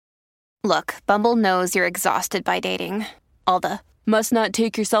Look, Bumble knows you're exhausted by dating. All the must not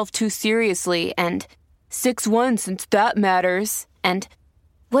take yourself too seriously and 6'1" since that matters. And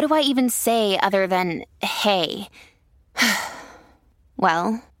what do I even say other than hey?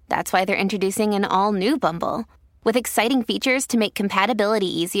 Well, that's why they're introducing an all-new Bumble with exciting features to make compatibility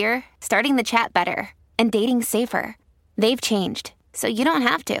easier, starting the chat better, and dating safer. They've changed, so you don't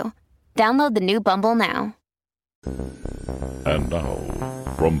have to. Download the new Bumble now. And now,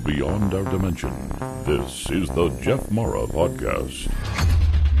 from beyond our dimension, this is the Jeff Mara Podcast.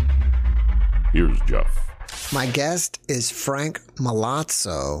 Here's Jeff. My guest is Frank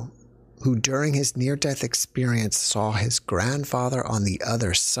Milazzo, who during his near-death experience saw his grandfather on the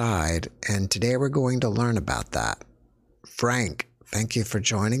other side, and today we're going to learn about that. Frank, thank you for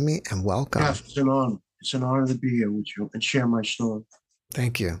joining me and welcome. Yes, it's an honor. It's an honor to be here with you and share my story.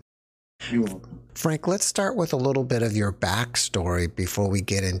 Thank you. You're welcome. Frank, let's start with a little bit of your backstory before we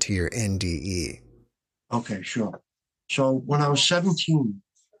get into your NDE. Okay, sure. So when I was 17,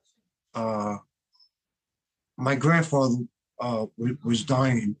 my grandfather was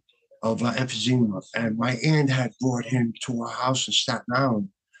dying of emphysema, and my aunt had brought him to our house in Staten Island,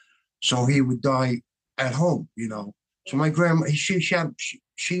 so he would die at home, you know. So my grandma, she had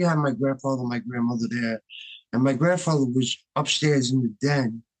my grandfather and my grandmother there, and my grandfather was upstairs in the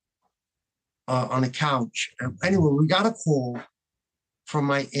den on a couch. And anyway, we got a call from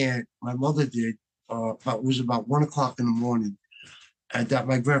my aunt, my mother did, it was about 1 o'clock in the morning, and that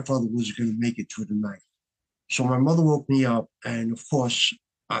my grandfather was going to make it through the night. So my mother woke me up, and of course,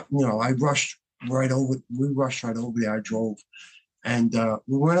 we rushed right over there. I drove, and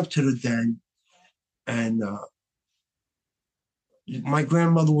we went up to the den, and my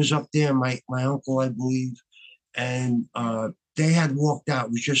grandmother was up there, my uncle, I believe, and they had walked out.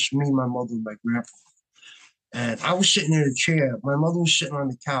 It was just me, my mother, and my grandfather. And I was sitting in a chair. My mother was sitting on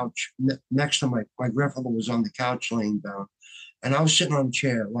the couch next to my grandfather was on the couch laying down. And I was sitting on a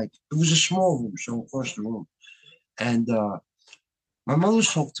chair, like it was a small room, so across the room. And my mother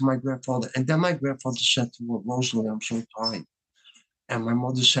was talking to my grandfather, and then my grandfather said to her, "Rosalie, I'm so tired." And my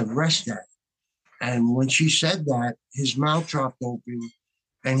mother said, "Rest, Dad." And when she said that, his mouth dropped open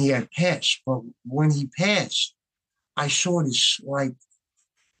and he had passed. But when he passed, I saw this like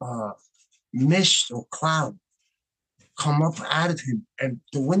mist or cloud come up out of him, and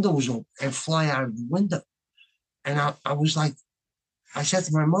the window was open and fly out of the window. And I was like, I said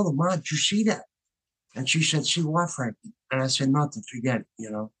to my mother, "Mom, did you see that?" And she said, "See what, Frankie?" And I said, "Nothing, forget it, you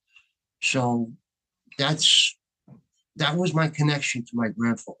know." So that was my connection to my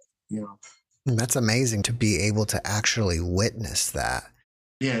grandfather, you know. That's amazing to be able to actually witness that.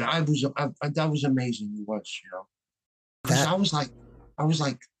 Yeah, that was amazing. It was, you know. Because I was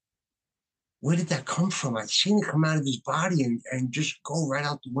like, where did that come from? I'd seen it come out of his body and just go right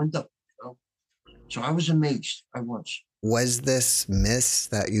out the window, you know. So I was amazed. I was. Was this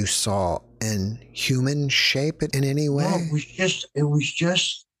mist that you saw in human shape in any way? No, it was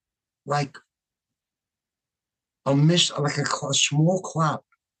just like a mist, like a small cloud,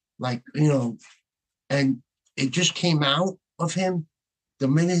 like, you know, and it just came out of him the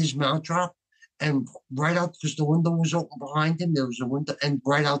minute his mouth dropped, and right out, because the window was open behind him, there was a window, and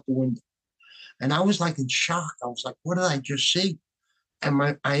right out the window. And I was like in shock. I was like, what did I just see?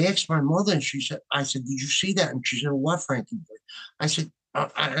 And I asked my mother, and I said, "Did you see that?" And she said, "What, Frankie?" I said,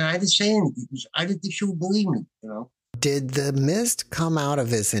 I didn't say anything because I didn't think she would believe me, you know. Did the mist come out of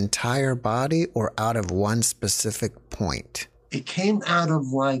his entire body or out of one specific point? It came out of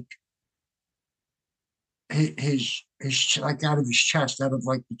like his like out of his chest, out of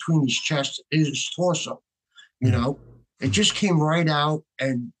like between his chest, his torso, you know. It just came right out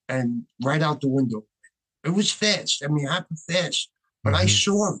and right out the window. It was fast. I mean, happened fast. But I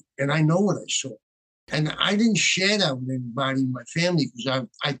saw it, and I know what I saw. And I didn't share that with anybody in my family because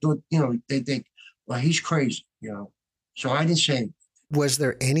I thought, you know, they think, well, he's crazy, you know. So I didn't say anything. Was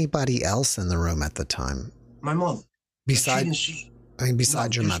there anybody else in the room at the time? My mother. Besides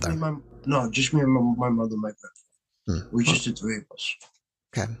your mother? Just me and my mother and my grandfather. We just the three of us.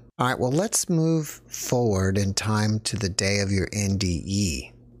 Okay. All right. Well, let's move forward in time to the day of your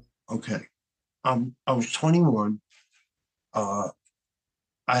NDE. Okay. I was 21.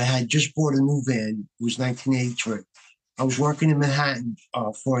 I had just bought a new van. It was 1983. I was working in Manhattan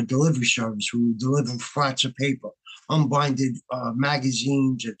for a delivery service. We were delivering flats of paper, unbinded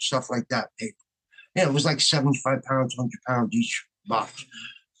magazines and stuff like that, paper. Yeah, it was like 75 pounds, 100 pounds each box.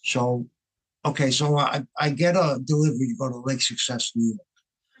 So, okay, so I get a delivery to go to Lake Success, New York,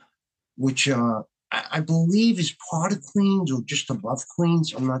 which I believe is part of Queens or just above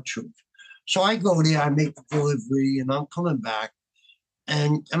Queens. I'm not sure. So I go there, I make the delivery, and I'm coming back.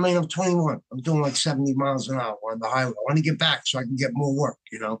 And I mean, I'm 21. I'm doing like 70 miles an hour on the highway. I want to get back so I can get more work,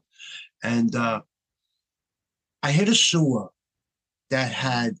 you know? And I hit a sewer that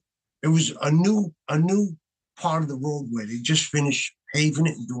had, it was a new part of the roadway. They just finished paving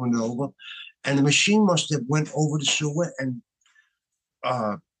it and doing it over. And the machine must have went over the sewer and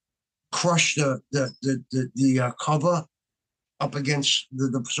crushed the cover up against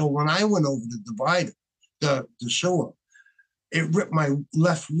so when I went over the divider, the sewer, it ripped my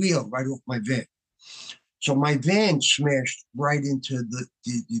left wheel right off my van. So my van smashed right into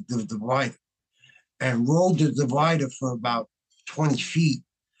the divider and rolled the divider for about 20 feet.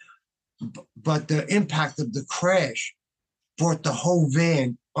 But the impact of the crash brought the whole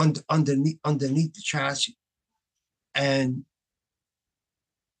van underneath the chassis. And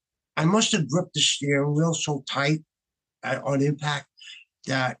I must have gripped the steering wheel so tight on impact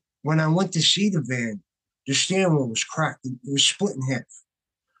that when I went to see the van, the steering wheel was cracked. It was split in half.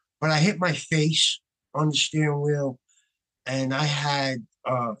 But I hit my face on the steering wheel, and I had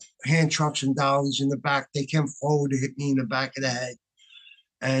hand trucks and dollies in the back. They came forward to hit me in the back of the head.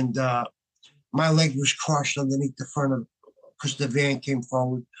 And my leg was crushed underneath the front of, because the van came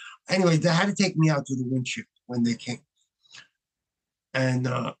forward. Anyway, they had to take me out to the windshield when they came. And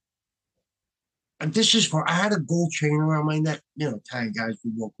this is for, I had a gold chain around my neck. You know, Italian guys, we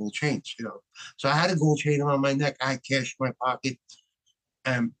wore gold chains, you know. So I had a gold chain around my neck. I had cash in my pocket.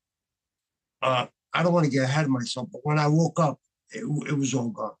 And I don't want to get ahead of myself, but when I woke up, it was all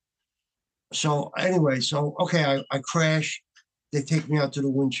gone. So anyway, okay, I crash. They take me out to the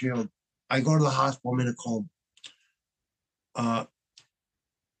windshield. I go to the hospital. I'm in a coma.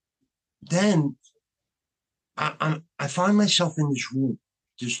 Then I find myself in this room,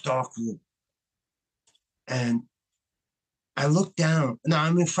 this dark room. And I look down. Now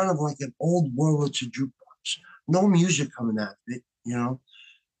I'm in front of like an old Wurlitzer jukebox. No music coming out of it, you know?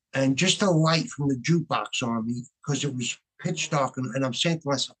 And just a light from the jukebox on me because it was pitch dark. And I'm saying to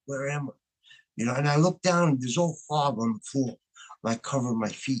myself, where am I? You know, and I look down and there's all fog on the floor, like covering my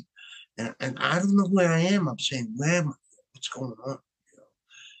feet. And I don't know where I am. I'm saying, where am I? What's going on? You know?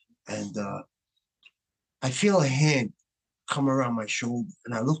 And I feel a hand come around my shoulder.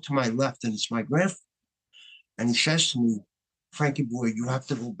 And I look to my left and it's my grandfather. And he says to me, Frankie boy, you have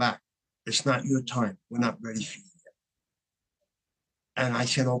to go back. It's not your time. We're not ready for you yet. And I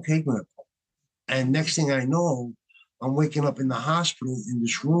said, okay, Grandpa. And next thing I know, I'm waking up in the hospital in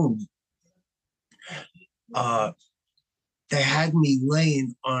this room. They had me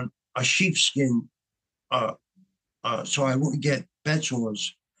laying on a sheepskin so I wouldn't get bed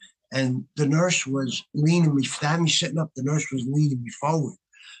sores. And the nurse was leaning me, they had me sitting up, the nurse was leaning me forward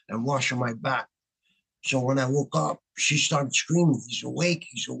and washing my back. So when I woke up, she started screaming, he's awake,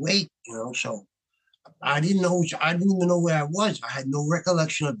 you know, so I didn't even know where I was. I had no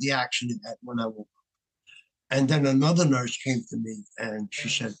recollection of the accident when I woke up. And then another nurse came to me and she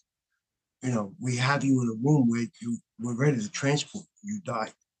said, you know, we have you in a room where we're ready to transport you. You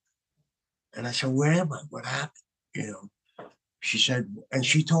died. And I said, where am I? What happened? You know, she said, and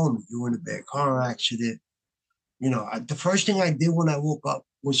she told me, you were in a bad car accident. You know, the first thing I did when I woke up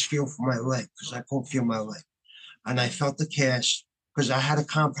was feel for my leg because I couldn't feel my leg. And I felt the cast because I had a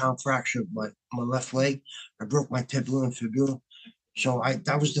compound fracture of my left leg. I broke my tibia and fibula. So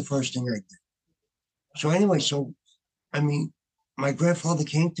that was the first thing I did. So anyway, I mean, my grandfather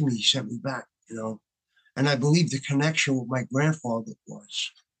came to me, he sent me back, you know, and I believe the connection with my grandfather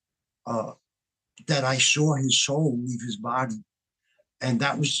was that I saw his soul leave his body. And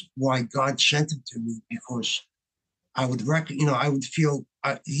that was why God sent him to me, because I would I would feel,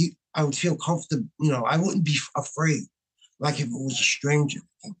 I would feel comfortable, you know, I wouldn't be afraid, like if it was a stranger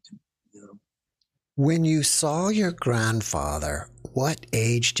that came to me, you know. When you saw your grandfather, what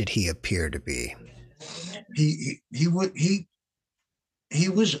age did he appear to be? He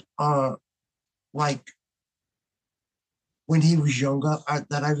was like when he was younger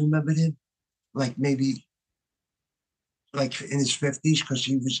that I remembered him, like maybe like in his 50s, because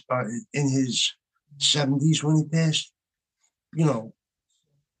he was in his 70s when he passed, you know.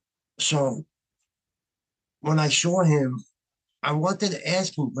 So when I saw him, I wanted to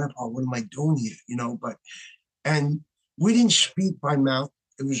ask him, Grandpa, what am I doing here? You know, and we didn't speak by mouth.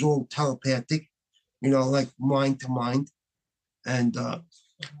 It was all telepathic, you know, like mind to mind. And,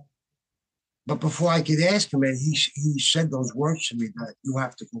 but before I could ask him, and he said those words to me that you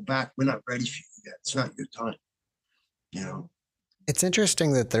have to go back. We're not ready for you yet. It's not your time, you know. It's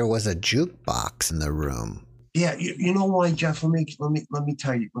interesting that there was a jukebox in the room. Yeah, you know why, Jeff? Let me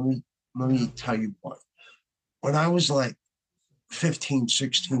tell you. Let me tell you what. When I was like 15,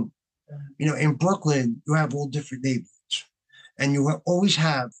 16, you know, in Brooklyn, you have all different neighborhoods. and you always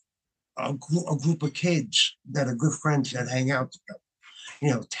have a group of kids that are good friends that hang out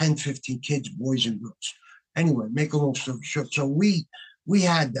together. 10, 15 kids, boys and girls. Anyway, make a long story short. So we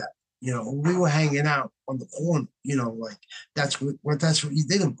had that. We were hanging out on the corner. Like that's what you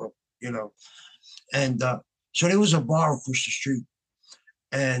did in Brooklyn. And so there was a bar across the street,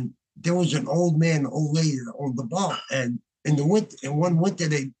 and there was an old man, old lady that owned the bar. And in one winter,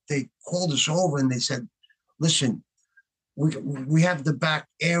 they called us over and they said, "Listen, we have the back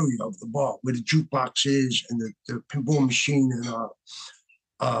area of the bar where the jukebox is and the pinball machine and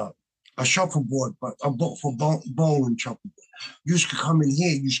a shuffleboard, but a book for bowling shuffleboard. You could come in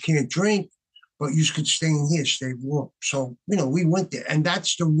here. You can't drink, but you could stay in here, stay warm." So we went there, and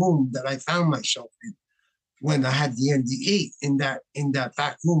that's the room that I found myself in when I had the NDE in that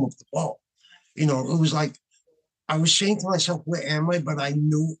back room of the bar. It was like I was saying to myself, "Where am I?" But I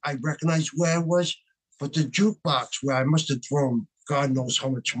recognized where I was. But the jukebox where I must have thrown God knows how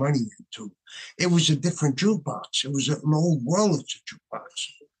much money into, it was a different jukebox. It was an old Wurlitzer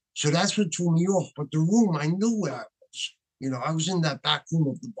jukebox. So that's what threw me off. But the room, I knew where I was. I was in that back room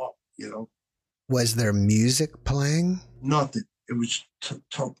of the bar. Was there music playing? Nothing. It was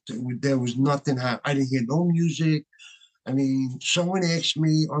there was nothing happening. I didn't hear no music. I mean, someone asked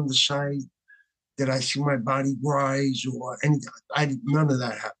me on the side, did I see my body rise or anything? None of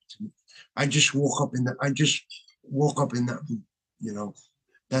that happened to me. I just woke up in that room.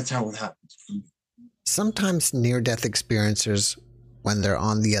 That's how it happened for me. Sometimes near-death experiencers, when they're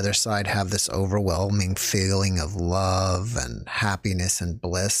on the other side, have this overwhelming feeling of love and happiness and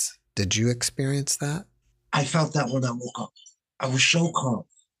bliss. Did you experience that? I felt that when I woke up. I was so calm.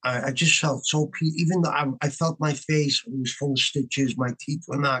 I just felt so peaceful. Even though I felt my face was full of stitches, my teeth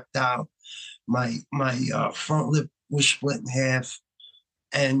were knocked out, my front lip was split in half,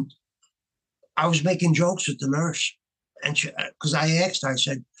 and I was making jokes with the nurse, and because I asked her, I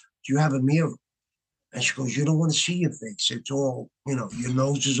said, "Do you have a mirror?" And she goes, "You don't want to see your face. It's all, your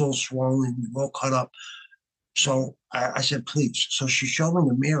nose is all swollen, you're all cut up." So I said, "Please." So she showed me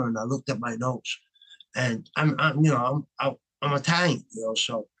the mirror, and I looked at my nose, and I'm Italian,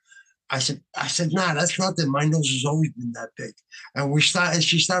 So I said, "Nah, that's nothing. My nose has always been that big." And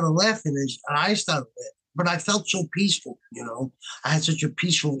she started laughing, and I started laughing. But I felt so peaceful, I had such a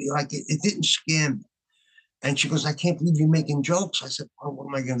peaceful, like it didn't scare me. And she goes, "I can't believe you're making jokes." I said, "Oh, what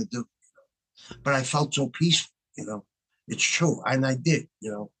am I going to do?" But I felt so peaceful, It's true. And I did,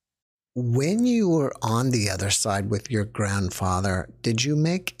 When you were on the other side with your grandfather, did you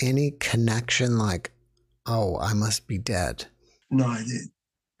make any connection like, "Oh, I must be dead"? No, I didn't.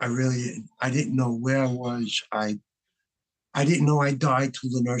 I really didn't. I didn't know where I was. I didn't know I died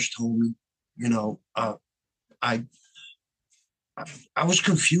till the nurse told me. I was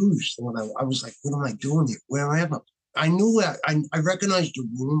confused when I was like, "What am I doing here? Where am I?" I knew I recognized the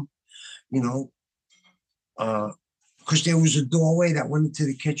room, because there was a doorway that went into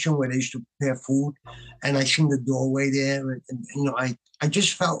the kitchen where they used to prepare food, and I seen the doorway there, and I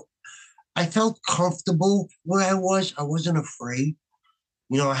just I felt comfortable where I was. I wasn't afraid,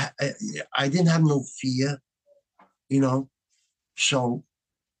 I didn't have no fear, so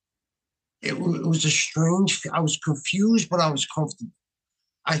it was a strange. I was confused, but I was comfortable.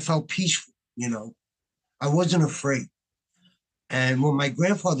 I felt peaceful, I wasn't afraid. And when my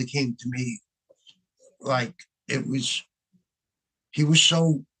grandfather came to me, like he was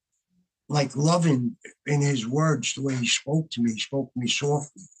so like loving in his words, the way he spoke to me. He spoke to me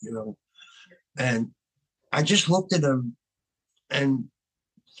softly, and I just looked at him, and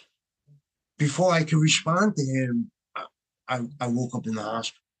before I could respond to him, I woke up in the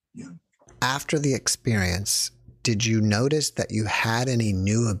hospital. After the experience, did you notice that you had any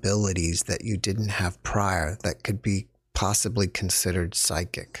new abilities that you didn't have prior that could be possibly considered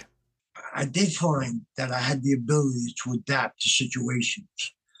psychic? I did find that I had the ability to adapt to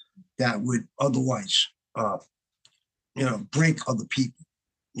situations that would otherwise, break other people,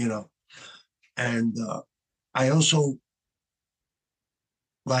 And I also,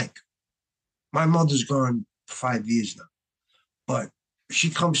 like, my mother's gone 5 years now, but she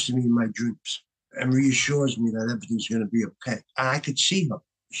comes to me in my dreams and reassures me that everything's going to be okay. And I could see her.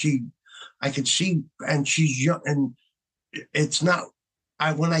 I could see, and she's young, and it's not,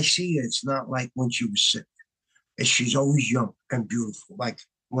 when I see her, it's not like when she was sick. She's always young and beautiful, like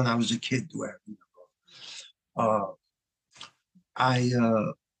when I was a kid.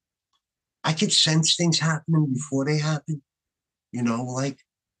 I could sense things happening before they happen,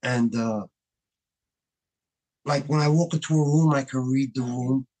 and like when I walk into a room, I can read the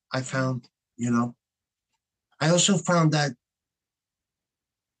room. I found, I also found that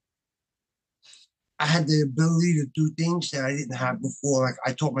I had the ability to do things that I didn't have before. Like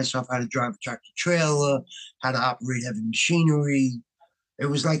I taught myself how to drive a tractor trailer, how to operate heavy machinery. It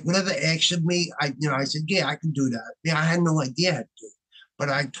was like whatever asked of me, I said, yeah, I can do that. Yeah, I had no idea how to do it, but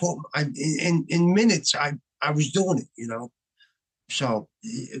I taught. In minutes, I was doing it. So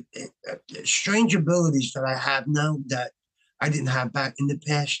strange abilities that I have now that I didn't have back in the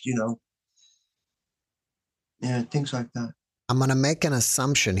past. Yeah, things like that. I'm going to make an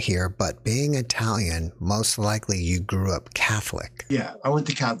assumption here, but being Italian, most likely you grew up Catholic. Yeah, I went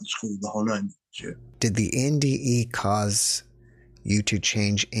to Catholic school the whole 9 years. Did the NDE cause you to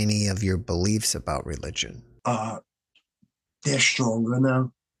change any of your beliefs about religion? They're stronger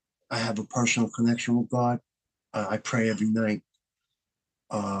now. I have a personal connection with God. I pray every night.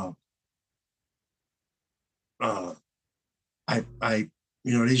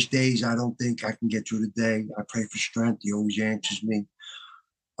 These days I don't think I can get through the day. I pray for strength. He always answers me.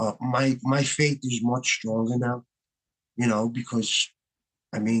 My faith is much stronger now, because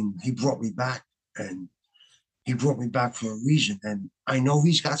he brought me back, and he brought me back for a reason. And I know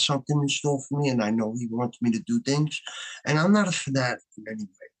he's got something in store for me, and I know he wants me to do things. And I'm not a fanatic in any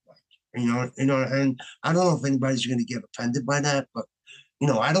way. And I don't know if anybody's going to get offended by that, but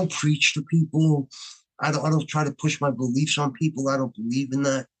I don't preach to people. I don't try to push my beliefs on people. I don't believe in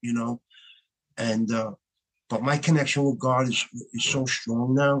that, And but my connection with God is so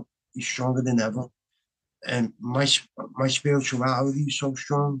strong now. It's stronger than ever, and my spirituality is so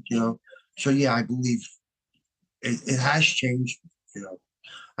strong, So yeah, I believe it has changed,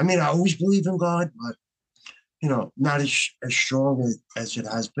 I always believe in God, but not as strong as it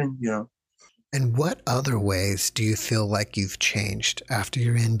has been, And what other ways do you feel like you've changed after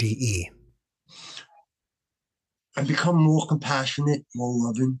your NDE? I become more compassionate, more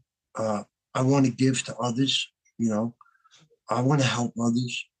loving. I want to give to others, I want to help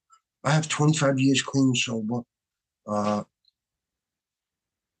others. I have 25 years clean and sober. I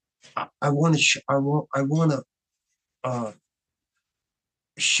want to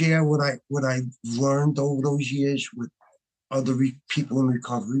share what I learned over those years with other people in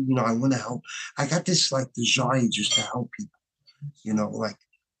recovery. I want to help. I got this desire just to help people.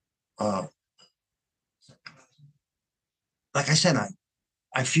 Like I said,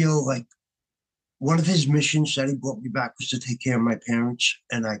 I feel like one of his missions that he brought me back was to take care of my parents,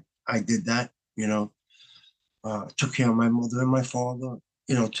 and I did that. Took care of my mother and my father,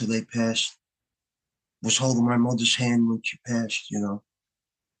 till they passed. Was holding my mother's hand when she passed. Yeah,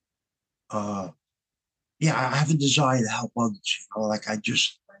 I have a desire to help others.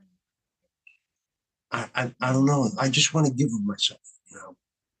 I don't know. I just want to give of myself.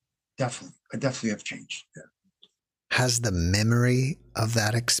 Definitely, I definitely have changed. Yeah. Has the memory of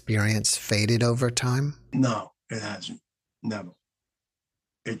that experience faded over time? No, it hasn't. Never.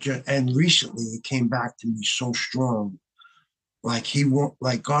 And recently it came back to me so strong. Like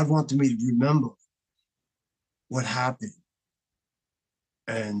God wanted me to remember what happened.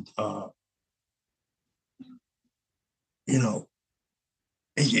 And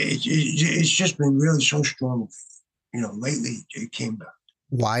it's just been really so strong. Lately it came back.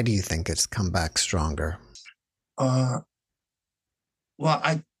 Why do you think it's come back stronger? Well,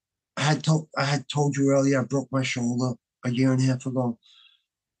 I had told you earlier, I broke my shoulder a year and a half ago,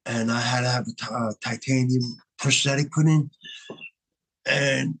 and I had to have a titanium prosthetic put in.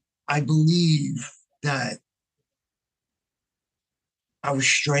 And I believe that I was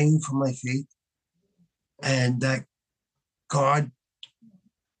straying from my faith, and that God,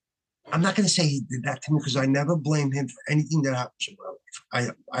 I'm not going to say he did that to me, because I never blame him for anything that happens in my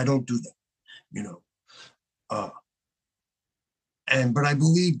life. I don't do that, but I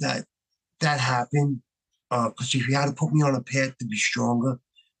believe that happened because if he had to put me on a path to be stronger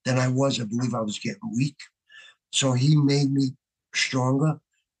than I was, I believe I was getting weak. So he made me stronger,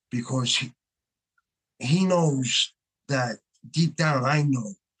 because he knows that deep down I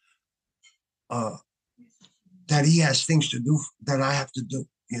know that he has things to do that I have to do,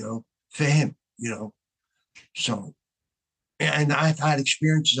 for him, So, and I've had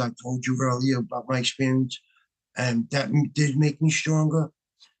experiences. I told you earlier about my experience, and that did make me stronger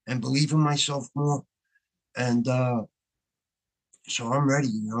and believe in myself more. And so I'm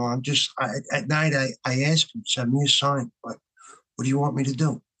ready. I'm just at night. I ask him, send me a sign. Like, what do you want me to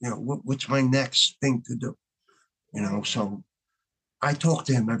do? What's my next thing to do? So I talk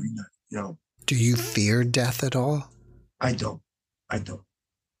to him every night. Do you fear death at all? I don't.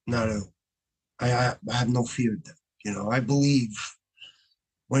 Not at all. I have no fear of death. I believe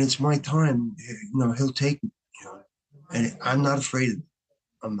when it's my time, he'll take me. And I'm not afraid of it.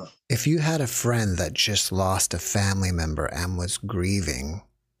 I'm not. If you had a friend that just lost a family member and was grieving,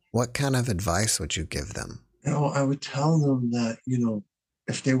 What kind of advice would you give them? I would tell them that,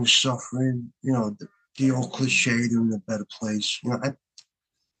 if they were suffering, the old cliche, they're in a better place.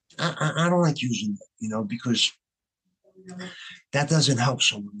 I don't like using that, because that doesn't help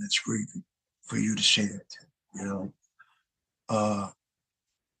someone that's grieving for you to say that to them. Uh,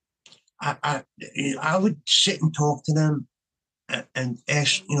 I would sit and talk to them and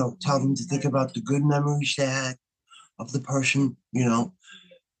ask, tell them to think about the good memories they had of the person,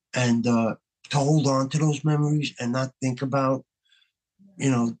 and to hold on to those memories and not think about,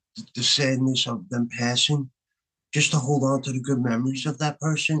 the sadness of them passing, just to hold on to the good memories of that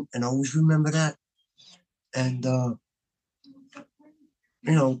person and always remember that. And,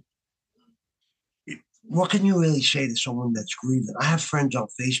 what can you really say to someone that's grieving? I have friends on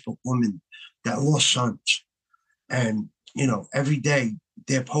Facebook, women that lost sons, and every day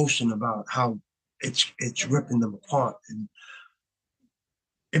they're posting about how it's ripping them apart, and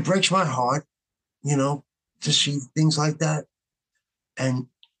it breaks my heart, to see things like that. And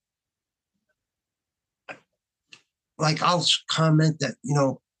like I'll comment that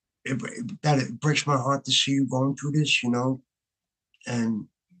that it breaks my heart to see you going through this, and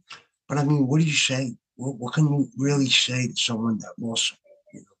but I mean, what do you say? What can you really say to someone that lost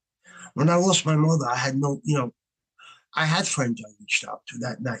someone? When I lost my mother, I had no, I had friends I reached out to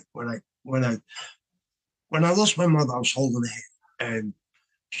that night. When I lost my mother, I was holding her hand, and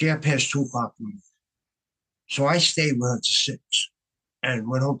she had passed 2 o'clock in the morning. So I stayed with her to 6 and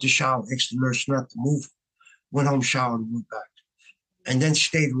went home to shower, asked the nurse not to move, went home, showered, and went back. And then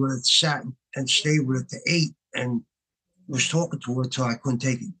stayed with her, sat and stayed with her to 8 and was talking to her till I couldn't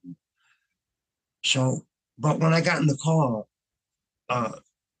take it. So, but when I got in the car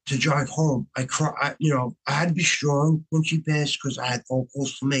to drive home, I cried. I had to be strong when she passed because I had phone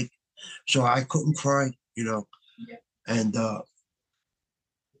calls to make. So I couldn't cry, Yeah. And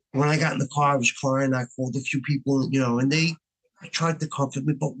when I got in the car, I was crying. I called a few people, and I tried to comfort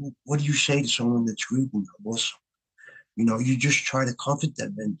me. But what do you say to someone that's grieving? Also, you just try to comfort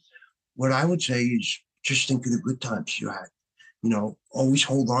them. And what I would say is just think of the good times you had. Always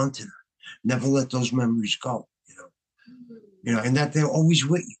hold on to them. Never let those memories go. And that they're always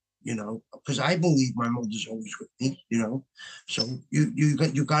with you. Because I believe my mother's always with me. So you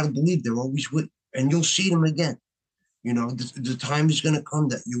got to believe they're always with you, and you'll see them again. The time is going to come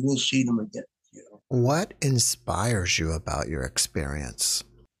that you will see them again. What inspires you about your experience?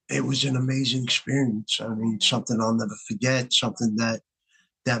 It was an amazing experience. I mean, something I'll never forget. Something that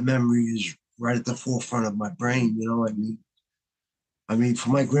memory is right at the forefront of my brain. I mean, for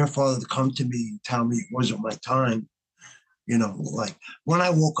my grandfather to come to me and tell me it wasn't my time. Like when I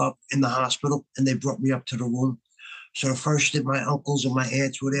woke up in the hospital and they brought me up to the room. So the first thing, my uncles and my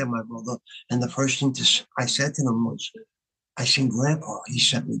aunts were there, my mother, and the first thing I said to them was, I seen Grandpa, he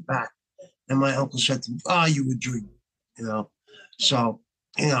sent me back. And my uncle said to me, oh, you were dreaming, So,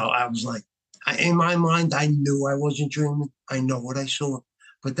 I was like, in my mind, I knew I wasn't dreaming. I know what I saw,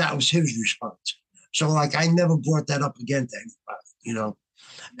 but that was his response. So like, I never brought that up again to anybody,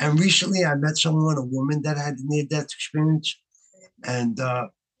 And recently I met someone, a woman that had a near-death experience. And I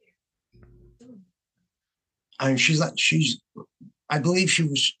believe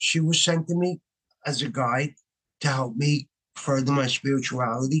she was sent to me as a guide to help me further my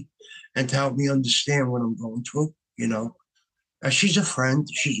spirituality and to help me understand what I'm going through, She's a friend.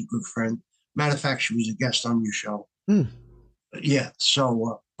 She's a good friend. Matter of fact, she was a guest on your show. Yeah.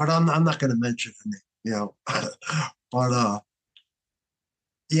 So, but I'm not going to mention her name, but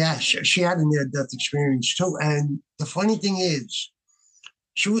yeah, she had a near-death experience too. And the funny thing is,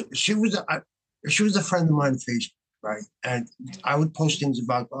 she was a friend of mine on Facebook, right? And I would post things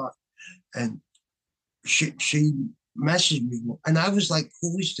about God, and she messaged me, and I was like,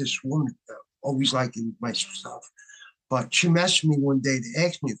 "Who is this woman?" Always liking my stuff, but she messaged me one day to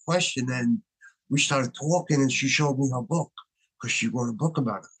ask me a question, and we started talking, and she showed me her book because she wrote a book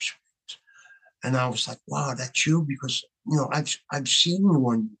about her. And I was like, "Wow, that's you," because I've seen you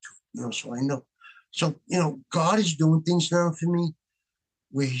on YouTube, so I know. So God is doing things now for me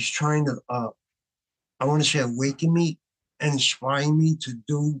where He's trying to, I want to say, awaken me and inspire me to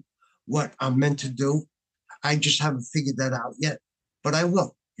do what I'm meant to do. I just haven't figured that out yet, but I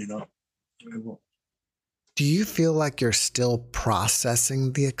will. I will. Do you feel like you're still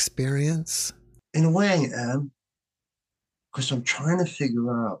processing the experience? In a way, I am, because I'm trying to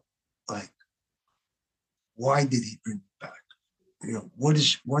figure out, like, why did He bring me back? What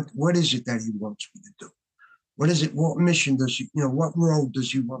is it that He wants me to do? What is it? What mission does He? What road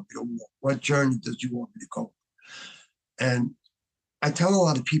does He want me to walk? What journey does He want me to go? And I tell a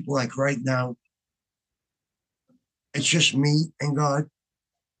lot of people, like right now, it's just me and God,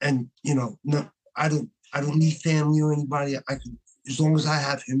 and no, I don't need family or anybody. I could, as long as I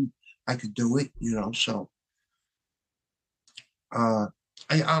have him, I could do it. So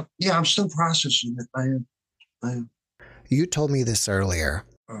I'm still processing it. I am. You told me this earlier,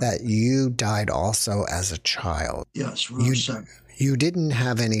 that you died also as a child. Yes, you didn't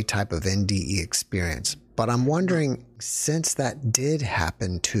have any type of NDE experience, but I'm wondering, since that did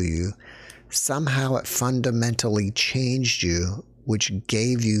happen to you, somehow it fundamentally changed you, which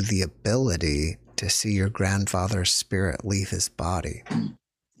gave you the ability to see your grandfather's spirit leave his body.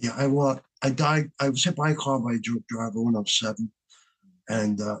 Yeah, I died. I was hit by a car by a drunk driver when I was 7.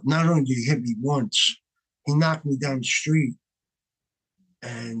 And not only did he hit me once, he knocked me down the street.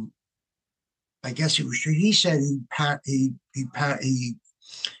 And I guess he said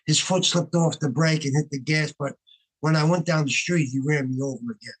his foot slipped off the brake and hit the gas. But when I went down the street, he ran me over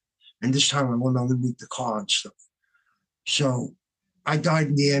again. And this time I went underneath the car and stuff. So I died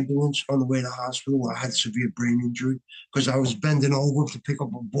in the ambulance on the way to the hospital. I had severe brain injury because I was bending over to pick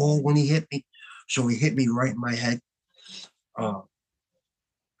up a ball when he hit me. So he hit me right in my head.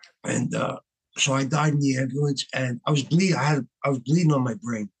 So I died in the ambulance, and I was bleeding. I was bleeding on my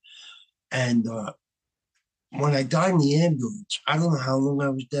brain. And when I died in the ambulance, I don't know how long I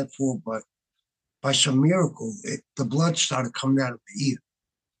was dead for, but by some miracle, the blood started coming out of my ear.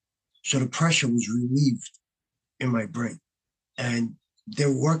 So the pressure was relieved in my brain. And they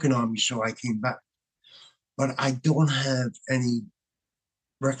were working on me, so I came back. But I don't have any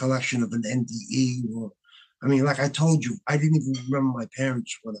recollection of an NDE like I told you, I didn't even remember my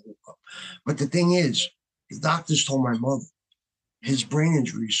parents when I woke up. But the thing is, the doctors told my mother his brain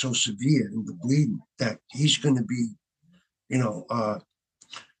injury is so severe and the bleeding that he's going to be,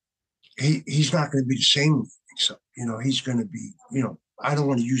 he's not going to be the same. So, he's going to be, I don't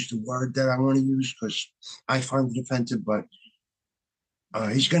want to use the word that I want to use because I find it offensive, but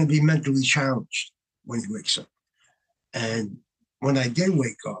he's going to be mentally challenged when he wakes up. And when I did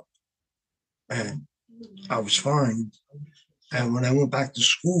wake up, and I was fine. And when I went back to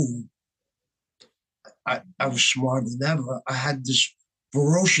school, I was smarter than ever. I had this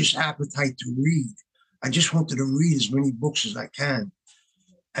ferocious appetite to read. I just wanted to read as many books as I can.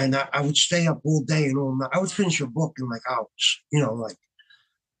 And I would stay up all day and all night. I would finish a book in like hours, we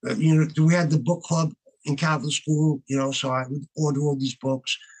had the book club in Catholic school, so I would order all these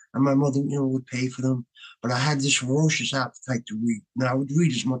books and my mother, would pay for them. But I had this ferocious appetite to read. And I would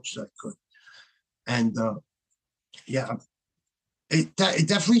read as much as I could. And it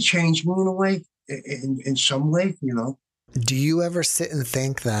definitely changed me in a way, in some way, Do you ever sit and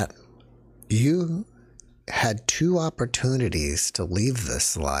think that you had 2 opportunities to leave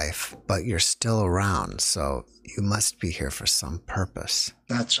this life, but you're still around, so you must be here for some purpose?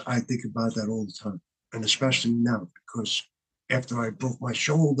 I think about that all the time, and especially now, because after I broke my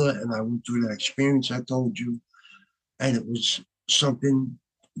shoulder and I went through that experience I told you, and it was something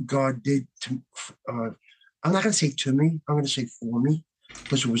God did to, I'm not going to say to me, I'm going to say for me,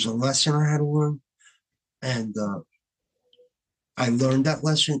 because it was a lesson I had to learn. And I learned that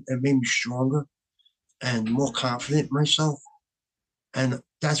lesson. It made me stronger and more confident in myself. And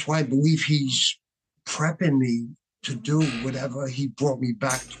that's why I believe he's prepping me to do whatever he brought me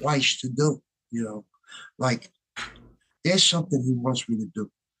back twice to do, like there's something he wants me to do.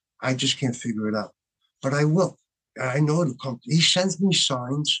 I just can't figure it out, but I will. I know it'll come. He sends me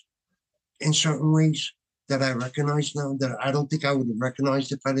signs in certain ways that I recognize now that I don't think I would have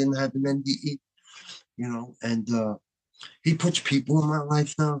recognized if I didn't have an NDE, and he puts people in my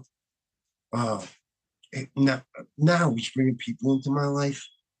life now. Now he's bringing people into my life,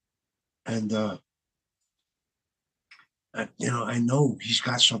 and I know he's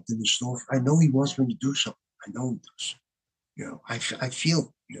got something in store. I know he wants me to do something. I know he does. I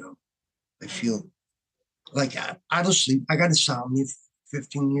feel, I feel like I don't sleep. I got insomnia for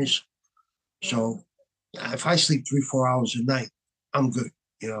 15 years. So if I sleep 3-4 hours a night, I'm good,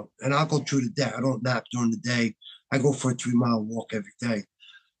 and I'll go through the day. I don't nap during the day. I go for a 3-mile walk every day.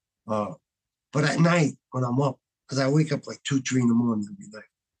 But at night when I'm up, because I wake up like 2-3 in the morning every night,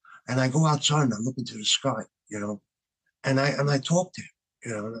 and I go outside and I look into the sky, and I talk to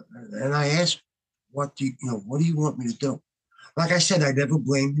him, and I ask, what do you want me to do? Like I said, I never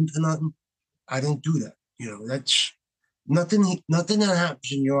blame him for nothing. I don't do that. That's nothing that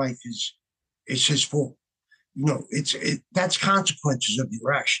happens in your life it's his fault. That's consequences of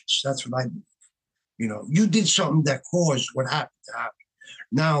your actions. That's what I believe. You did something that caused what happened to happen.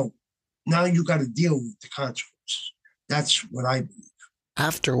 Now you got to deal with the consequences. That's what I believe.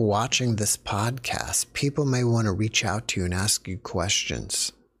 After watching this podcast, people may want to reach out to you and ask you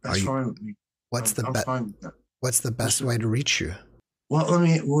questions. That's fine with me. What's the best way to reach you? Well, I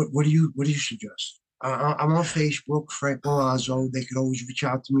mean, what do you suggest? I'm on Facebook, Frank Milazzo. They could always reach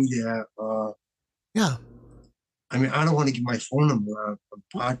out to me there. Yeah. I mean, I don't want to give my phone number on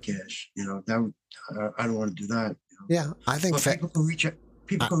a podcast. That would, I don't want to do that. Yeah. I think But people can reach out.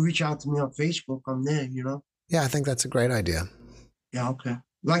 People can reach out to me on Facebook. I'm there. Yeah, I think that's a great idea. Yeah. Okay.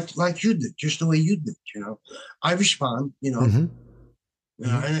 Like you did, just the way you did. I respond. Mm-hmm.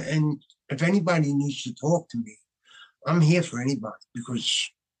 And if anybody needs to talk to me, I'm here for anybody because,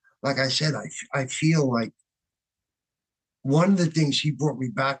 like I said, I feel like one of the things he brought me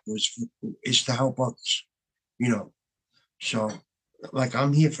back is to help others. So like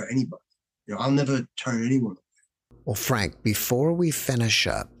I'm here for anybody. I'll never turn anyone away. Well, Frank, before we finish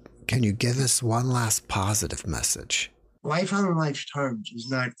up, can you give us one last positive message? Life on life's terms is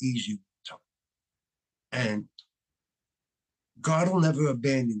not easy, and God will never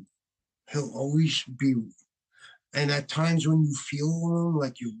abandon you. He'll always be with you. And at times when you feel alone,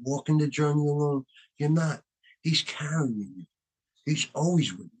 like you're walking the journey alone, you're not. He's carrying you. He's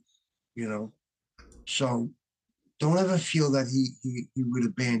always with you. So don't ever feel that he would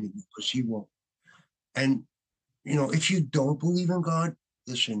abandon you, because he won't. And if you don't believe in God,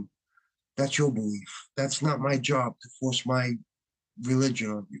 listen, that's your belief. That's not my job to force my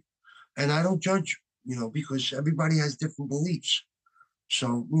religion on you. And I don't judge you, because everybody has different beliefs.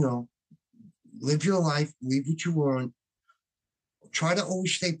 So, live your life, believe what you want. Try to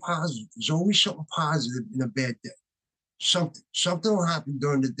always stay positive. There's always something positive in a bad day. Something will happen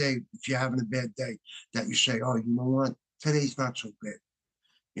during the day if you're having a bad day that you say, oh, you know what? Today's not so bad.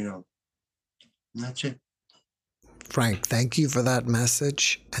 And that's it. Frank, thank you for that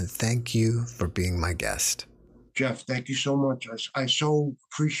message, and thank you for being my guest. Jeff, thank you so much. I so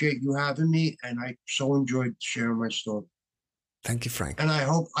appreciate you having me, and I so enjoyed sharing my story. Thank you, Frank. And I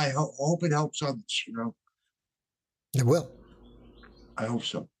hope it helps others, It will. I hope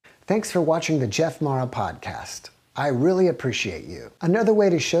so. Thanks for watching the Jeff Mara podcast. I really appreciate you. Another way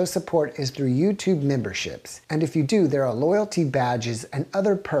to show support is through YouTube memberships. And if you do, there are loyalty badges and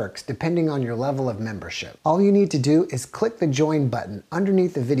other perks depending on your level of membership. All you need to do is click the join button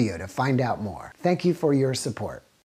underneath the video to find out more. Thank you for your support.